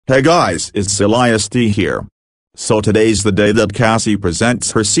Hey guys, it's Elias D here. So today's the day that Cassie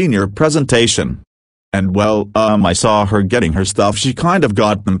presents her senior presentation. And well, I saw her getting her stuff. She kind of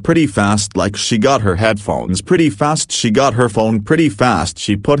got them pretty fast, like she got her headphones pretty fast, she got her phone pretty fast,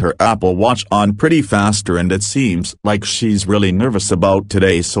 she put her Apple Watch on pretty faster, and it seems like she's really nervous about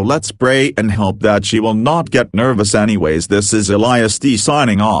today, so let's pray and hope that she will not get nervous anyways. This is Elias D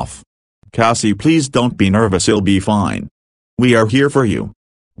signing off. Cassie, please don't be nervous, you'll be fine. We are here for you.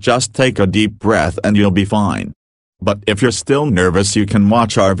 Just take a deep breath and you'll be fine. But if you're still nervous, you can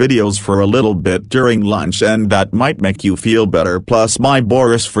watch our videos for a little bit during lunch and that might make you feel better. Plus my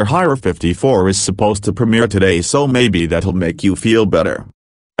Boris for Hire 54 is supposed to premiere today, so maybe that'll make you feel better.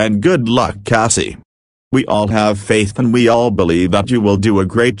 And good luck, Cassie. We all have faith and we all believe that you will do a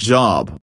great job.